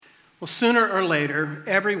Well, sooner or later,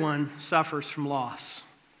 everyone suffers from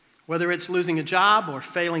loss. Whether it's losing a job or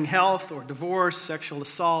failing health or divorce, sexual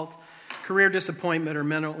assault, career disappointment or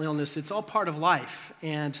mental illness, it's all part of life,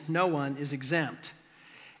 and no one is exempt.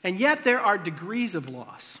 And yet there are degrees of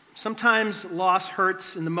loss. Sometimes loss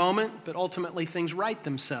hurts in the moment, but ultimately things right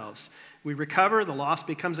themselves. We recover, the loss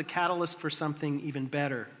becomes a catalyst for something even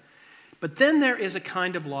better. But then there is a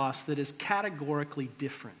kind of loss that is categorically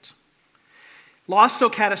different. Loss so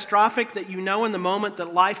catastrophic that you know in the moment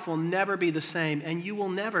that life will never be the same and you will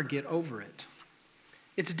never get over it.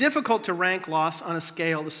 It's difficult to rank loss on a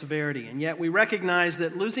scale of severity, and yet we recognize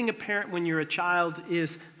that losing a parent when you're a child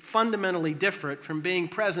is fundamentally different from being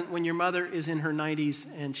present when your mother is in her 90s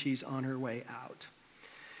and she's on her way out.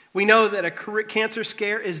 We know that a cancer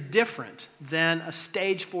scare is different than a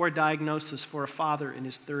stage 4 diagnosis for a father in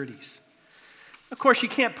his 30s. Of course, you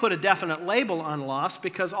can't put a definite label on loss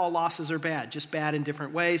because all losses are bad, just bad in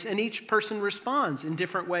different ways, and each person responds in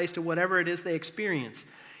different ways to whatever it is they experience.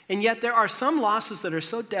 And yet there are some losses that are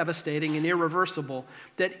so devastating and irreversible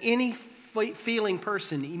that any feeling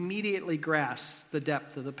person immediately grasps the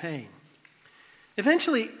depth of the pain.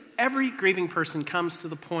 Eventually, every grieving person comes to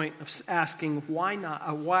the point of asking, what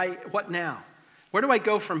now? Where do I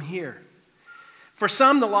go from here? For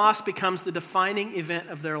some, the loss becomes the defining event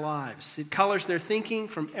of their lives. It colors their thinking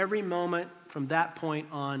from every moment from that point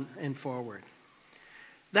on and forward.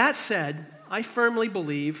 That said, I firmly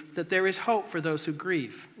believe that there is hope for those who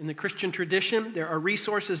grieve. In the Christian tradition, there are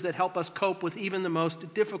resources that help us cope with even the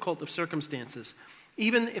most difficult of circumstances,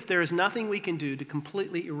 even if there is nothing we can do to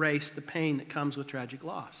completely erase the pain that comes with tragic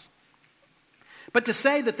loss. But to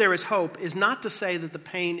say that there is hope is not to say that the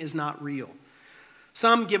pain is not real.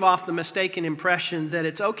 Some give off the mistaken impression that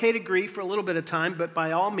it's okay to grieve for a little bit of time, but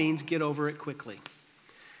by all means get over it quickly.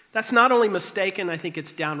 That's not only mistaken, I think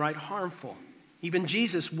it's downright harmful. Even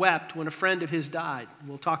Jesus wept when a friend of his died.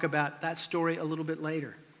 We'll talk about that story a little bit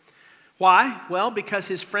later. Why? Well, because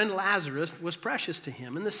his friend Lazarus was precious to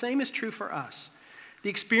him, and the same is true for us. The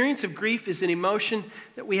experience of grief is an emotion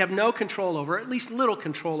that we have no control over, at least little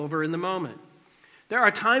control over in the moment. There are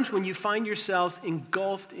times when you find yourselves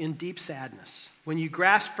engulfed in deep sadness, when you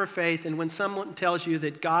grasp for faith, and when someone tells you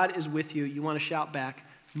that God is with you, you want to shout back,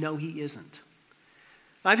 "No, he isn't."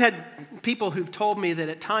 I've had people who've told me that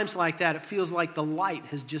at times like that, it feels like the light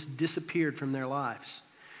has just disappeared from their lives.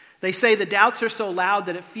 They say the doubts are so loud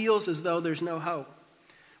that it feels as though there's no hope.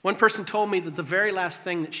 One person told me that the very last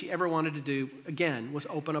thing that she ever wanted to do, again, was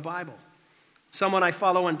open a Bible. Someone I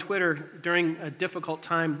follow on Twitter during a difficult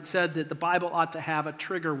time said that the Bible ought to have a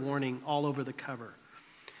trigger warning all over the cover.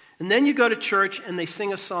 And then you go to church and they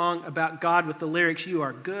sing a song about God with the lyrics, "You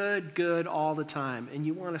are good, good all the time." And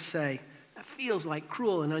you want to say, that feels like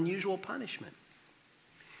cruel and unusual punishment.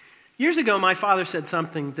 Years ago, my father said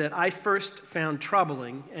something that I first found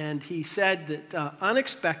troubling, and he said that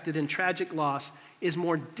unexpected and tragic loss is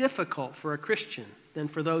more difficult for a Christian than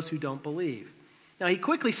for those who don't believe. Now, he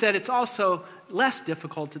quickly said it's also less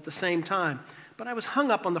difficult at the same time, but I was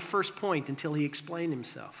hung up on the first point until he explained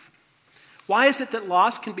himself. Why is it that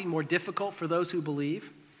loss can be more difficult for those who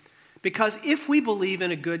believe? Because if we believe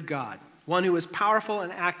in a good God, one who is powerful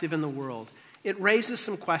and active in the world, it raises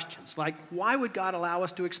some questions, like why would God allow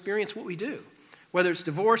us to experience what we do, whether it's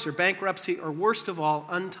divorce or bankruptcy or, worst of all,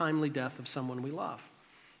 untimely death of someone we love?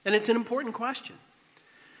 And it's an important question.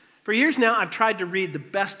 For years now, I've tried to read the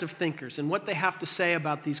best of thinkers and what they have to say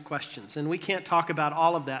about these questions, and we can't talk about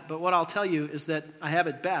all of that, but what I'll tell you is that I have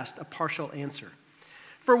at best a partial answer.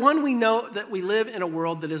 For one, we know that we live in a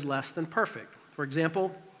world that is less than perfect. For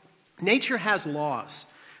example, nature has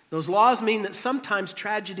laws. Those laws mean that sometimes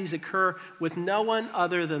tragedies occur with no one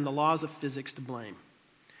other than the laws of physics to blame.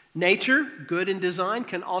 Nature, good in design,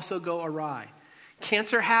 can also go awry.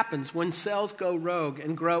 Cancer happens when cells go rogue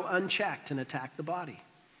and grow unchecked and attack the body.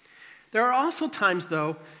 There are also times,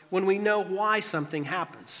 though, when we know why something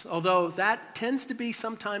happens, although that tends to be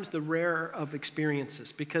sometimes the rarer of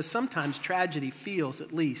experiences, because sometimes tragedy feels,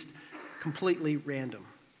 at least, completely random.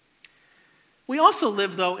 We also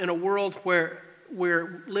live, though, in a world where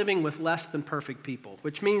we're living with less than perfect people,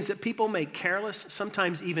 which means that people make careless,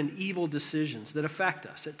 sometimes even evil decisions that affect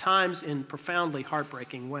us, at times in profoundly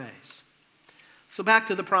heartbreaking ways. So back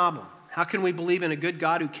to the problem. How can we believe in a good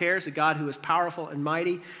God who cares, a God who is powerful and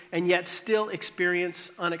mighty, and yet still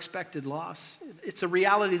experience unexpected loss? It's a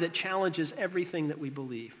reality that challenges everything that we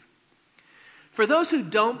believe. For those who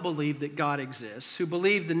don't believe that God exists, who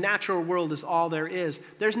believe the natural world is all there is,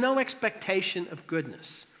 there's no expectation of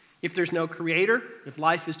goodness. If there's no creator, if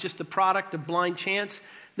life is just the product of blind chance,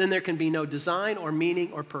 then there can be no design or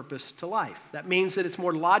meaning or purpose to life. That means that it's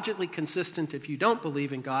more logically consistent, if you don't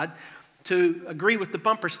believe in God, to agree with the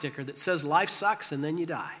bumper sticker that says life sucks and then you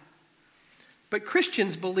die. But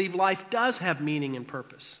Christians believe life does have meaning and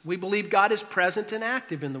purpose. We believe God is present and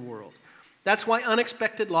active in the world. That's why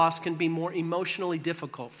unexpected loss can be more emotionally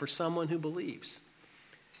difficult for someone who believes.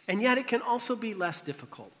 And yet it can also be less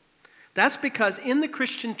difficult. That's because in the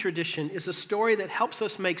Christian tradition is a story that helps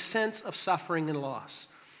us make sense of suffering and loss.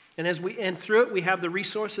 And through it we have the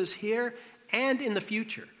resources here and in the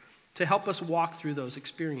future to help us walk through those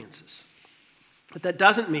experiences. But that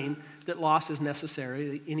doesn't mean that loss is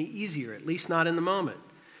necessarily any easier, at least not in the moment.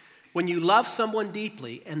 When you love someone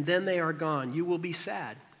deeply and then they are gone, you will be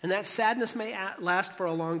sad. And that sadness may last for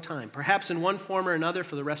a long time, perhaps in one form or another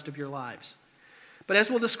for the rest of your lives. But as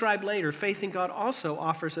we'll describe later, faith in God also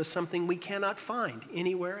offers us something we cannot find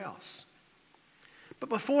anywhere else. But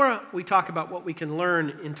before we talk about what we can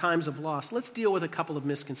learn in times of loss, let's deal with a couple of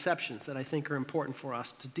misconceptions that I think are important for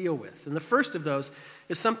us to deal with. And the first of those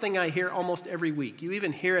is something I hear almost every week. You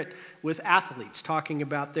even hear it with athletes talking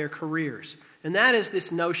about their careers. And that is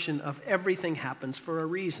this notion of everything happens for a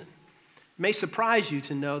reason. It may surprise you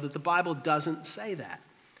to know that the Bible doesn't say that.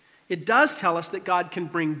 It does tell us that God can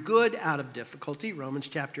bring good out of difficulty, Romans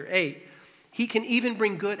chapter 8. He can even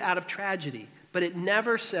bring good out of tragedy. But it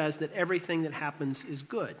never says that everything that happens is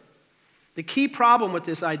good. The key problem with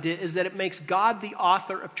this idea is that it makes God the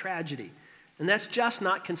author of tragedy, and that's just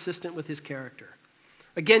not consistent with his character.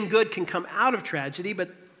 Again, good can come out of tragedy, but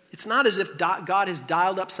it's not as if God has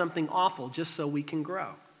dialed up something awful just so we can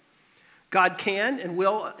grow. God can and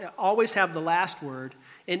will always have the last word,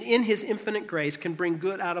 and in his infinite grace can bring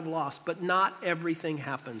good out of loss, but not everything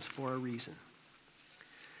happens for a reason.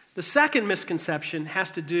 The second misconception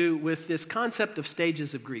has to do with this concept of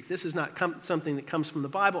stages of grief. This is not something that comes from the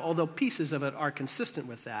Bible, although pieces of it are consistent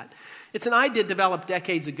with that. It's an idea developed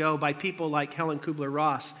decades ago by people like Helen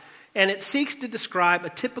Kubler-Ross, and it seeks to describe a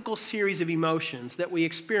typical series of emotions that we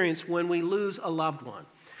experience when we lose a loved one.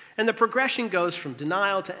 And the progression goes from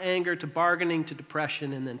denial to anger to bargaining to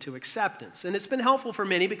depression and then to acceptance. And it's been helpful for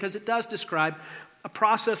many because it does describe a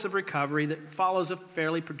process of recovery that follows a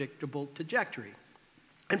fairly predictable trajectory.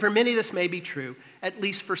 And for many, this may be true, at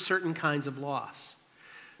least for certain kinds of loss.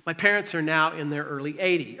 My parents are now in their early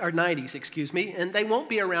 90s, and they won't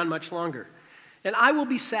be around much longer. And I will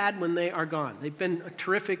be sad when they are gone. They've been a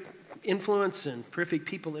terrific influence and terrific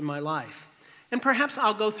people in my life. And perhaps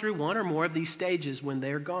I'll go through one or more of these stages when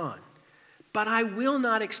they're gone. But I will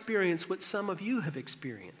not experience what some of you have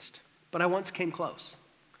experienced. But I once came close.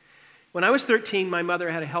 When I was 13, my mother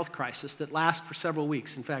had a health crisis that lasted for several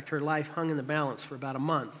weeks. In fact, her life hung in the balance for about a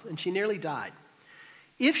month, and she nearly died.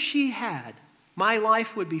 If she had, my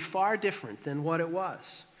life would be far different than what it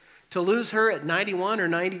was. To lose her at 91 or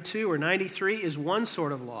 92 or 93 is one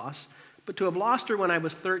sort of loss, but to have lost her when I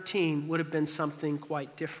was 13 would have been something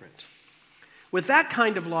quite different. With that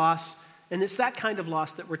kind of loss, and it's that kind of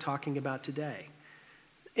loss that we're talking about today.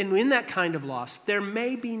 And in that kind of loss, there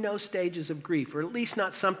may be no stages of grief, or at least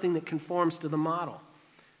not something that conforms to the model.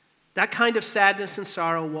 That kind of sadness and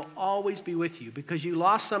sorrow will always be with you because you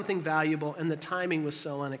lost something valuable and the timing was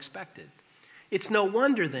so unexpected. It's no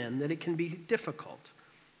wonder then that it can be difficult.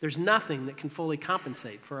 There's nothing that can fully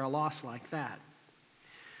compensate for a loss like that.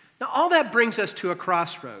 Now, all that brings us to a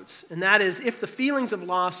crossroads, and that is if the feelings of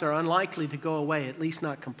loss are unlikely to go away, at least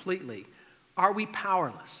not completely, are we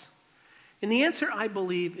powerless? And the answer, I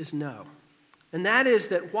believe, is no. And that is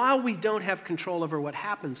that while we don't have control over what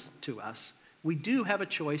happens to us, we do have a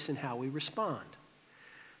choice in how we respond.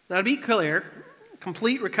 Now, to be clear,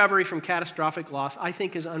 complete recovery from catastrophic loss, I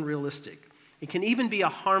think, is unrealistic. It can even be a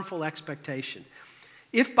harmful expectation.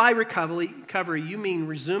 If by recovery you mean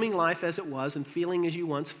resuming life as it was and feeling as you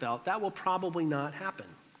once felt, that will probably not happen.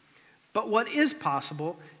 But what is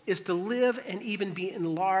possible is to live and even be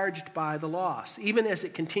enlarged by the loss, even as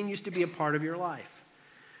it continues to be a part of your life.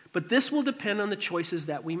 But this will depend on the choices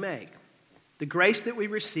that we make, the grace that we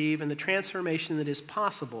receive, and the transformation that is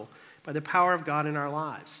possible by the power of God in our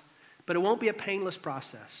lives. But it won't be a painless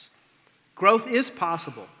process. Growth is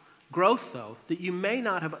possible. Growth, though, that you may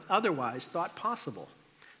not have otherwise thought possible.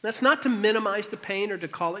 That's not to minimize the pain or to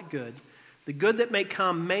call it good. The good that may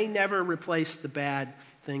come may never replace the bad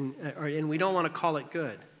thing, and we don't want to call it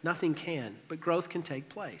good. Nothing can, but growth can take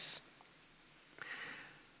place.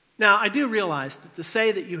 Now, I do realize that to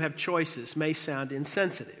say that you have choices may sound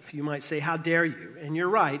insensitive. You might say, how dare you? And you're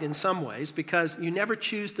right in some ways, because you never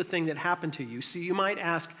choose the thing that happened to you. So you might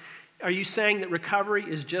ask, are you saying that recovery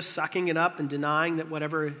is just sucking it up and denying that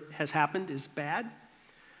whatever has happened is bad?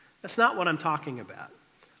 That's not what I'm talking about.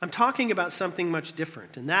 I'm talking about something much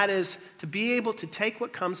different, and that is to be able to take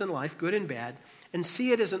what comes in life, good and bad, and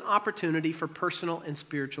see it as an opportunity for personal and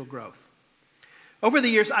spiritual growth. Over the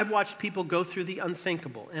years, I've watched people go through the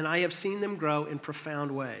unthinkable, and I have seen them grow in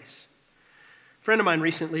profound ways. A friend of mine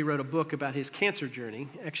recently wrote a book about his cancer journey,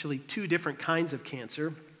 actually 2 different kinds of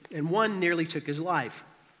cancer, and one nearly took his life.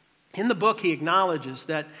 In the book, he acknowledges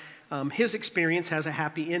that his experience has a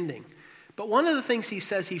happy ending. But one of the things he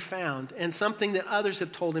says he found, and something that others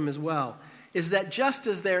have told him as well, is that just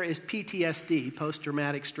as there is PTSD,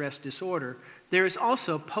 post-traumatic stress disorder, there is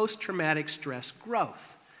also post-traumatic stress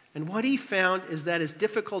growth. And what he found is that as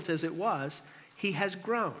difficult as it was, he has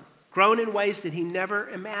grown in ways that he never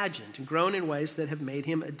imagined, and grown in ways that have made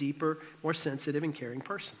him a deeper, more sensitive and caring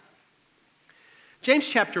person. James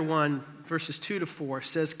chapter 1, verses 2-4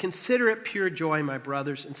 says, "Consider it pure joy, my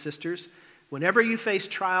brothers and sisters, whenever you face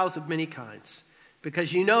trials of many kinds,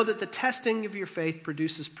 because you know that the testing of your faith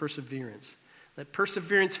produces perseverance. Let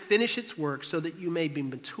perseverance finish its work so that you may be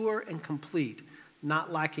mature and complete,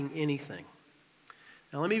 not lacking anything."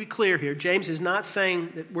 Now let me be clear here. James is not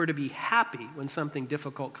saying that we're to be happy when something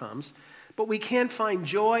difficult comes, but we can find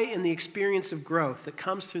joy in the experience of growth that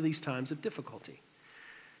comes through these times of difficulty.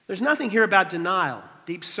 There's nothing here about denial.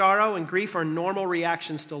 Deep sorrow and grief are normal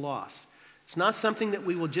reactions to loss. It's not something that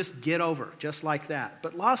we will just get over, just like that.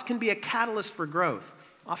 But loss can be a catalyst for growth,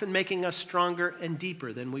 often making us stronger and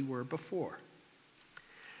deeper than we were before.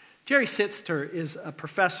 Jerry Sittster is a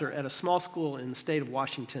professor at a small school in the state of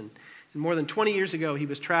Washington. And more than 20 years ago, he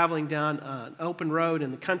was traveling down an open road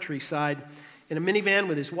in the countryside in a minivan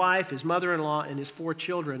with his wife, his mother-in-law, and his 4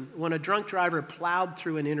 children when a drunk driver plowed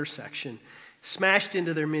through an intersection, smashed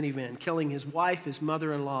into their minivan, killing his wife, his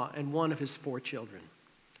mother-in-law, and one of his 4 children.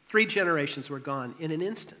 3 generations were gone in an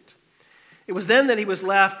instant. It was then that he was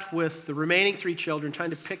left with the remaining 3 children trying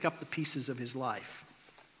to pick up the pieces of his life.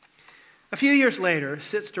 A few years later,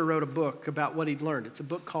 Sittster wrote a book about what he'd learned. It's a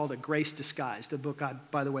book called A Grace Disguised, a book,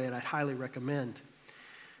 by the way, that I'd highly recommend.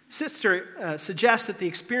 Sittster suggests that the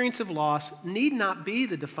experience of loss need not be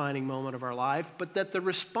the defining moment of our life, but that the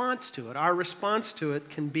response to it, our response to it,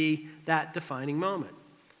 can be that defining moment.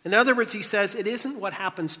 In other words, he says it isn't what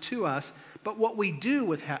happens to us, but what we do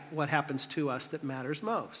with what happens to us that matters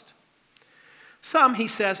most. Some, he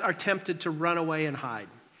says, are tempted to run away and hide,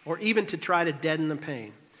 or even to try to deaden the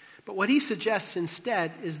pain. But what he suggests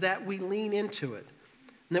instead is that we lean into it,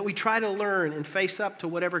 and that we try to learn and face up to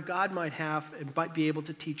whatever God might have and might be able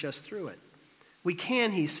to teach us through it. We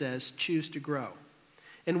can, he says, choose to grow.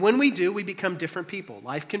 And when we do, we become different people.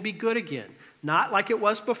 Life can be good again, not like it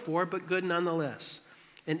was before, but good nonetheless.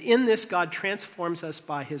 And in this, God transforms us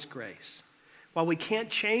by his grace. While we can't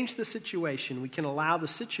change the situation, we can allow the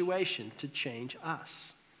situation to change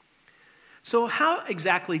us. So how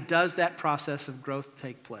exactly does that process of growth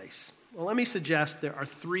take place? Well, let me suggest there are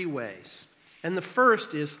 3 ways. And the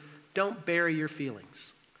first is, don't bury your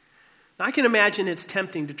feelings. Now, I can imagine it's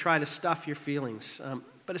tempting to try to stuff your feelings,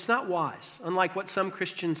 but it's not wise. Unlike what some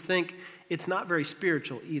Christians think, it's not very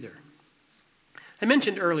spiritual either. I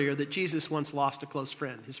mentioned earlier that Jesus once lost a close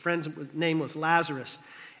friend. His friend's name was Lazarus.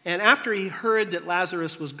 And after he heard that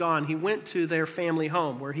Lazarus was gone, he went to their family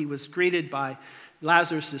home where he was greeted by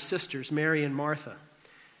Lazarus' sisters, Mary and Martha.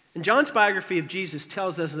 And John's biography of Jesus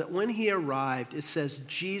tells us that when he arrived, it says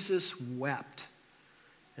Jesus wept.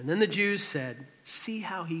 And then the Jews said, "See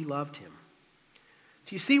how he loved him."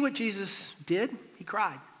 Do you see what Jesus did? He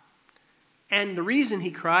cried. And the reason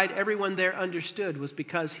he cried, everyone there understood, was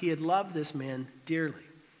because he had loved this man dearly.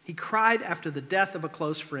 He cried after the death of a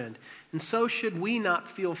close friend. And so should we not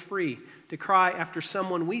feel free to cry after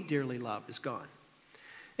someone we dearly love is gone.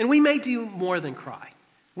 And we may do more than cry.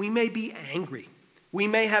 We may be angry. We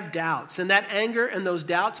may have doubts. And that anger and those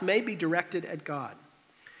doubts may be directed at God.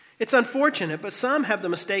 It's unfortunate, but some have the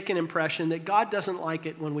mistaken impression that God doesn't like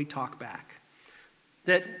it when we talk back.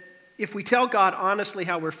 That if we tell God honestly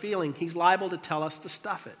how we're feeling, he's liable to tell us to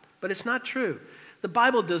stuff it. But it's not true. The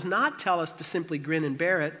Bible does not tell us to simply grin and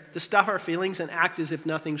bear it, to stuff our feelings and act as if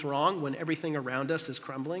nothing's wrong when everything around us is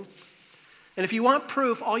crumbling. And if you want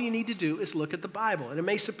proof, all you need to do is look at the Bible, and it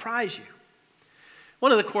may surprise you.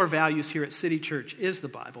 One of the core values here at City Church is the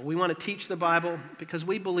Bible. We want to teach the Bible because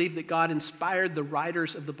we believe that God inspired the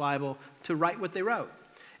writers of the Bible to write what they wrote.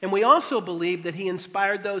 And we also believe that he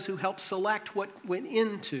inspired those who helped select what went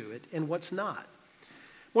into it and what's not.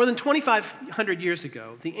 More than 2,500 years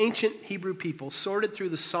ago, the ancient Hebrew people sorted through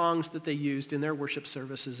the songs that they used in their worship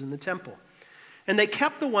services in the temple. And they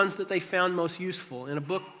kept the ones that they found most useful in a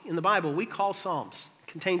book in the Bible we call Psalms. It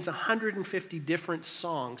contains 150 different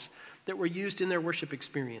songs that were used in their worship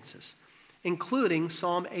experiences. including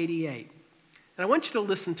Psalm 88. And I want you to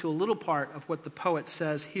listen to a little part of what the poet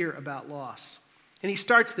says here about loss. And he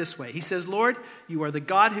starts this way. He says, Lord, you are the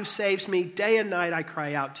God who saves me. Day and night I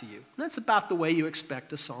cry out to you. And that's about the way you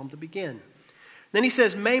expect a psalm to begin. Then he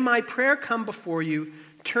says, may my prayer come before you.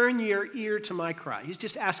 Turn your ear to my cry. He's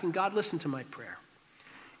just asking God, listen to my prayer.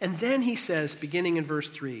 And then he says, beginning in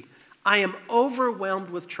verse 3, I am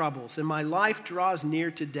overwhelmed with troubles, and my life draws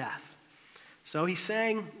near to death. So he's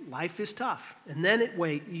saying life is tough. And then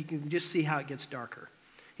you can just see how it gets darker.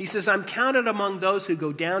 He says, I'm counted among those who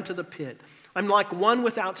go down to the pit. I'm like one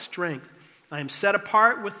without strength. I am set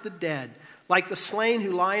apart with the dead, like the slain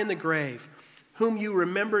who lie in the grave, whom you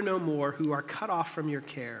remember no more, who are cut off from your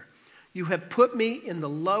care. You have put me in the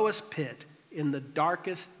lowest pit, in the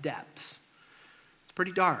darkest depths. It's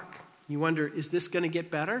pretty dark. You wonder, is this going to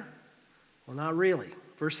get better? Well, not really.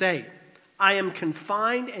 Verse 8, I am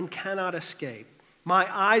confined and cannot escape. My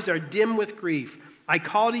eyes are dim with grief. I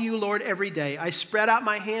call to you, Lord, every day. I spread out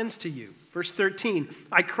my hands to you. Verse 13,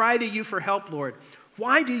 I cry to you for help, Lord.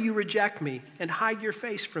 Why do you reject me and hide your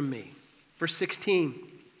face from me? Verse 16,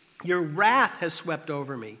 your wrath has swept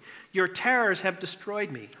over me. Your terrors have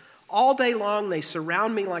destroyed me. All day long they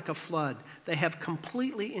surround me like a flood. They have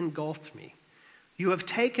completely engulfed me. You have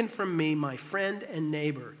taken from me my friend and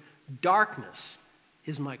neighbor. Darkness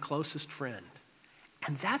is my closest friend.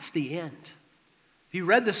 And that's the end. If you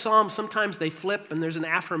read the Psalm, sometimes they flip and there's an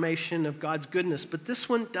affirmation of God's goodness, but this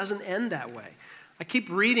one doesn't end that way. I keep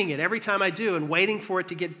reading it every time I do and waiting for it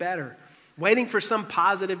to get better, waiting for some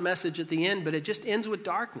positive message at the end, but it just ends with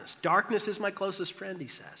darkness. Darkness is my closest friend, he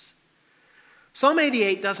says. Psalm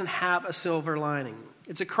 88 doesn't have a silver lining.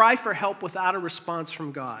 It's a cry for help without a response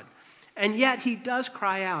from God. And yet he does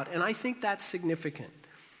cry out, and I think that's significant.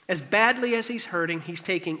 As badly as he's hurting, he's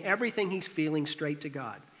taking everything he's feeling straight to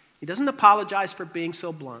God. He doesn't apologize for being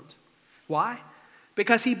so blunt. Why?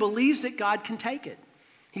 Because he believes that God can take it.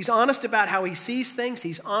 He's honest about how he sees things.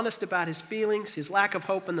 He's honest about his feelings, his lack of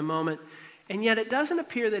hope in the moment. And yet it doesn't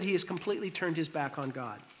appear that he has completely turned his back on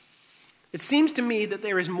God. It seems to me that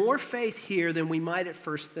there is more faith here than we might at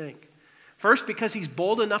first think. First, because he's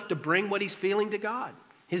bold enough to bring what he's feeling to God.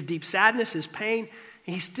 His deep sadness, his pain,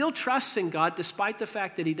 he still trusts in God despite the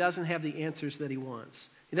fact that he doesn't have the answers that he wants.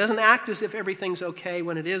 He doesn't act as if everything's okay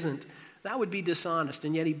when it isn't. That would be dishonest,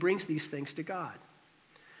 and yet he brings these things to God.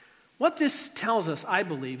 What this tells us, I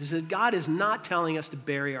believe, is that God is not telling us to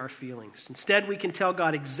bury our feelings. Instead, we can tell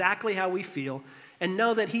God exactly how we feel and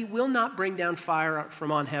know that he will not bring down fire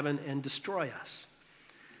from on heaven and destroy us.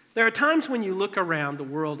 There are times when you look around the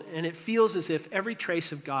world and it feels as if every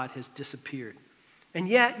trace of God has disappeared. And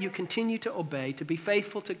yet you continue to obey, to be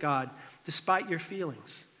faithful to God despite your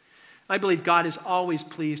feelings. I believe God is always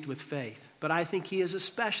pleased with faith, but I think he is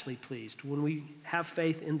especially pleased when we have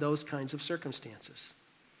faith in those kinds of circumstances.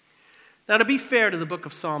 Now, to be fair to the book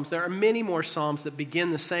of Psalms, there are many more Psalms that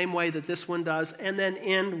begin the same way that this one does and then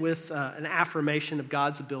end with an affirmation of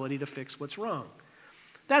God's ability to fix what's wrong.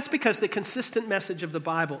 That's because the consistent message of the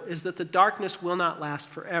Bible is that the darkness will not last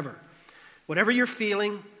forever. Whatever you're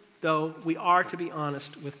feeling, though, we are to be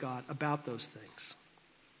honest with God about those things.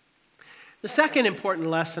 The second important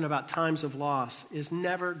lesson about times of loss is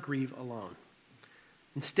never grieve alone.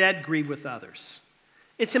 Instead, grieve with others.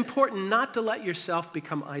 It's important not to let yourself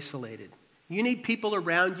become isolated. You need people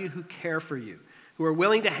around you who care for you, who are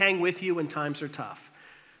willing to hang with you when times are tough.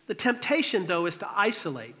 The temptation, though, is to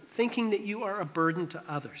isolate, thinking that you are a burden to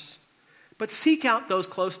others. But seek out those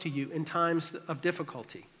close to you in times of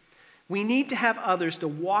difficulty. We need to have others to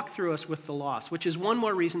walk through us with the loss, which is one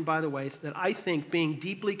more reason, by the way, that I think being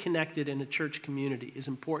deeply connected in a church community is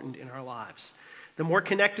important in our lives. The more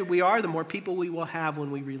connected we are, the more people we will have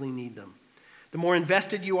when we really need them. The more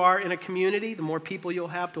invested you are in a community, the more people you'll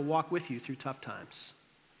have to walk with you through tough times.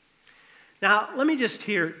 Now, let me just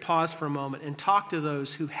pause for a moment and talk to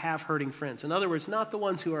those who have hurting friends. In other words, not the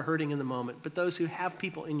ones who are hurting in the moment, but those who have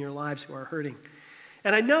people in your lives who are hurting.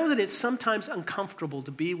 And I know that it's sometimes uncomfortable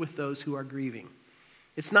to be with those who are grieving.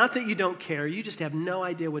 It's not that you don't care, you just have no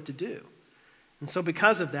idea what to do. And so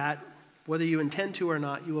because of that, whether you intend to or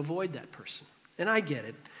not, you avoid that person. And I get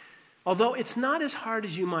it. Although it's not as hard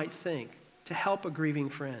as you might think to help a grieving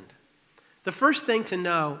friend. The first thing to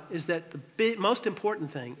know is that the most important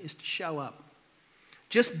thing is to show up.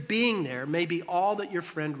 Just being there may be all that your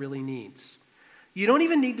friend really needs. You don't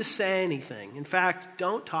even need to say anything. In fact,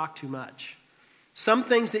 don't talk too much. Some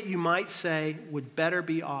things that you might say would better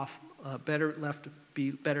left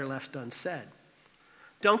unsaid.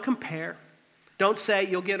 Don't compare. Don't say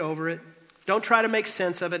you'll get over it. Don't try to make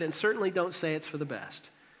sense of it, and certainly don't say it's for the best.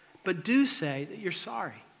 But do say that you're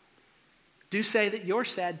sorry. Do say that you're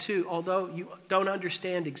sad too, although you don't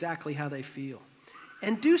understand exactly how they feel.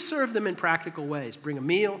 And do serve them in practical ways. Bring a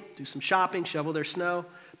meal, do some shopping, shovel their snow.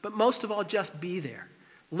 But most of all, just be there.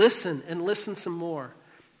 Listen and listen some more,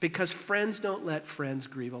 because friends don't let friends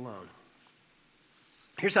grieve alone.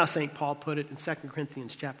 Here's how St. Paul put it in 2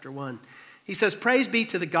 Corinthians chapter 1. He says, "Praise be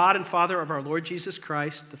to the God and Father of our Lord Jesus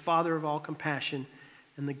Christ, the Father of all compassion,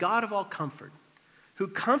 and the God of all comfort, who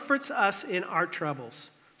comforts us in our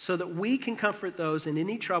troubles, so that we can comfort those in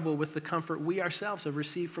any trouble with the comfort we ourselves have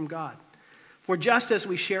received from God. For just as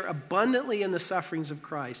we share abundantly in the sufferings of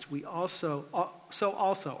Christ, so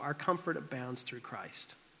also our comfort abounds through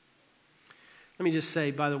Christ." Let me just say,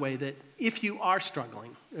 by the way, that if you are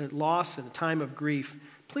struggling at loss and a time of grief,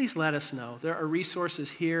 please let us know. There are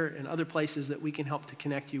resources here and other places that we can help to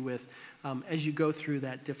connect you with as you go through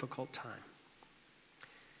that difficult time.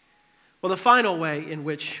 Well, the final way in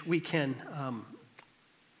which we can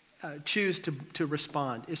choose to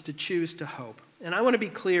respond is to choose to hope. And I want to be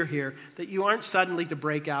clear here that you aren't suddenly to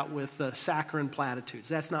break out with saccharine platitudes.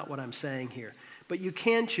 That's not what I'm saying here. But you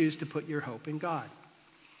can choose to put your hope in God.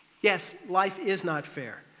 Yes, life is not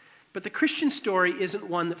fair. But the Christian story isn't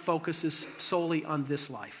one that focuses solely on this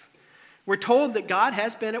life. We're told that God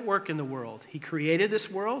has been at work in the world. He created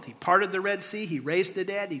this world. He parted the Red Sea. He raised the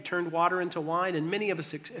dead. He turned water into wine. And many of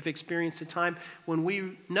us have experienced a time when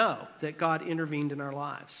we know that God intervened in our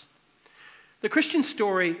lives. The Christian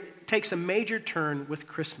story takes a major turn with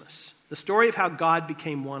Christmas, the story of how God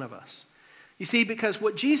became one of us. You see, because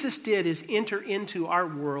what Jesus did is enter into our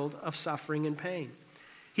world of suffering and pain.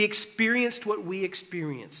 He experienced what we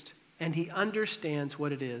experienced, and he understands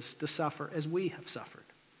what it is to suffer as we have suffered.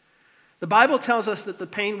 The Bible tells us that the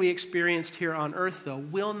pain we experienced here on earth, though,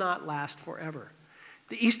 will not last forever.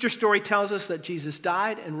 The Easter story tells us that Jesus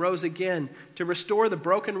died and rose again to restore the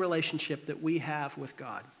broken relationship that we have with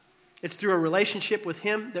God. It's through a relationship with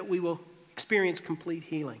him that we will experience complete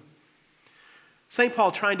healing. St.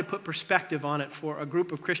 Paul, trying to put perspective on it for a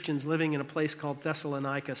group of Christians living in a place called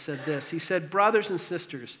Thessalonica, said this. He said, "Brothers and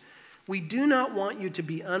sisters, we do not want you to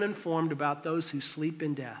be uninformed about those who sleep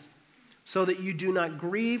in death, so that you do not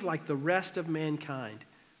grieve like the rest of mankind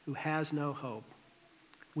who has no hope.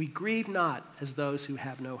 We grieve not as those who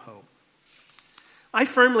have no hope." I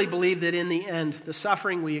firmly believe that in the end, the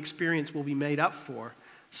suffering we experience will be made up for,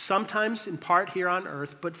 sometimes in part here on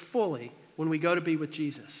earth, but fully when we go to be with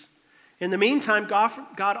Jesus. In the meantime,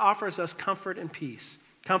 God offers us comfort and peace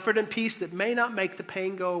that may not make the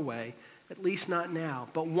pain go away, at least not now.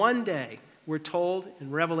 But one day, we're told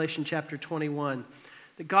in Revelation chapter 21,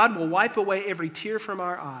 that God will wipe away every tear from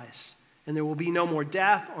our eyes, and there will be no more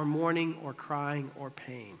death or mourning or crying or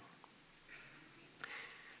pain.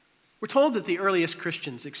 We're told that the earliest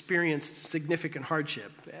Christians experienced significant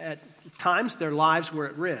hardship. At times, their lives were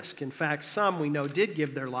at risk. In fact, some we know did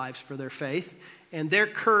give their lives for their faith, and their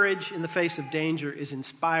courage in the face of danger is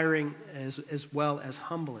inspiring as well as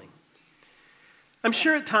humbling. I'm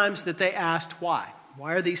sure at times that they asked why.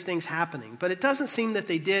 Why are these things happening? But it doesn't seem that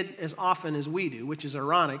they did as often as we do, which is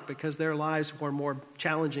ironic because their lives were more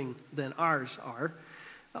challenging than ours are.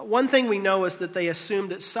 One thing we know is that they assumed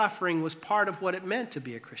that suffering was part of what it meant to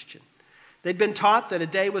be a Christian. They'd been taught that a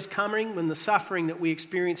day was coming when the suffering that we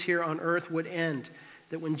experience here on earth would end,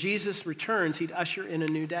 that when Jesus returns, he'd usher in a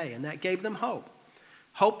new day, and that gave them hope.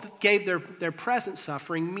 Hope that gave their present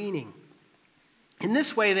suffering meaning. In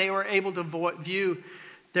this way, they were able to view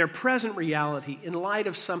their present reality in light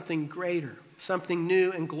of something greater, something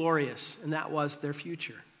new and glorious, and that was their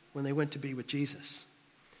future when they went to be with Jesus.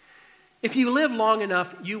 If you live long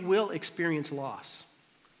enough, you will experience loss.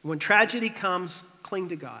 When tragedy comes, cling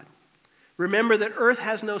to God. Remember that earth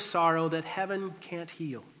has no sorrow that heaven can't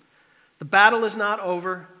heal. The battle is not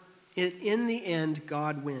over. In the end,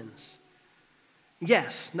 God wins.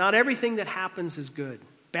 Yes, not everything that happens is good.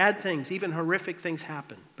 Bad things, even horrific things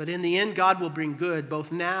happen. But in the end, God will bring good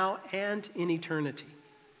both now and in eternity.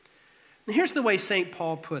 And here's the way St.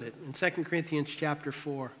 Paul put it in 2 Corinthians chapter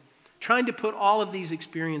 4, trying to put all of these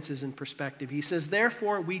experiences in perspective. He says,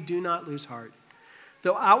 "Therefore, we do not lose heart.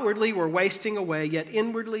 Though outwardly we're wasting away, yet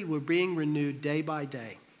inwardly we're being renewed day by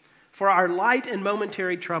day. For our light and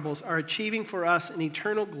momentary troubles are achieving for us an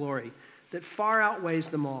eternal glory that far outweighs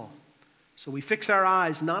them all. So we fix our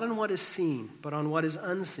eyes not on what is seen, but on what is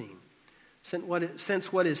unseen.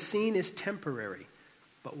 Since what is seen is temporary,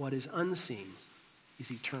 but what is unseen is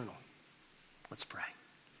eternal." Let's pray.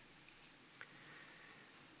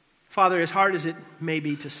 Father, as hard as it may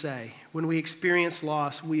be to say, when we experience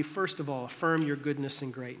loss, we first of all affirm your goodness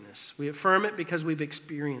and greatness. We affirm it because we've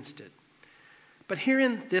experienced it. But here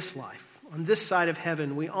in this life, on this side of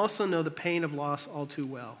heaven, we also know the pain of loss all too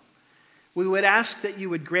well. We would ask that you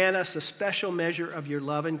would grant us a special measure of your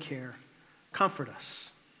love and care. Comfort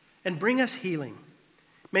us and bring us healing.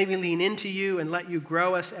 May we lean into you and let you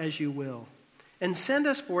grow us as you will. And send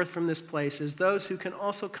us forth from this place as those who can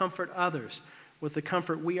also comfort others with the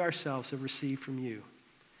comfort we ourselves have received from you.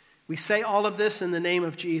 We say all of this in the name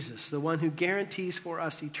of Jesus, the one who guarantees for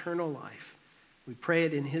us eternal life. We pray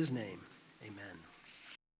it in his name.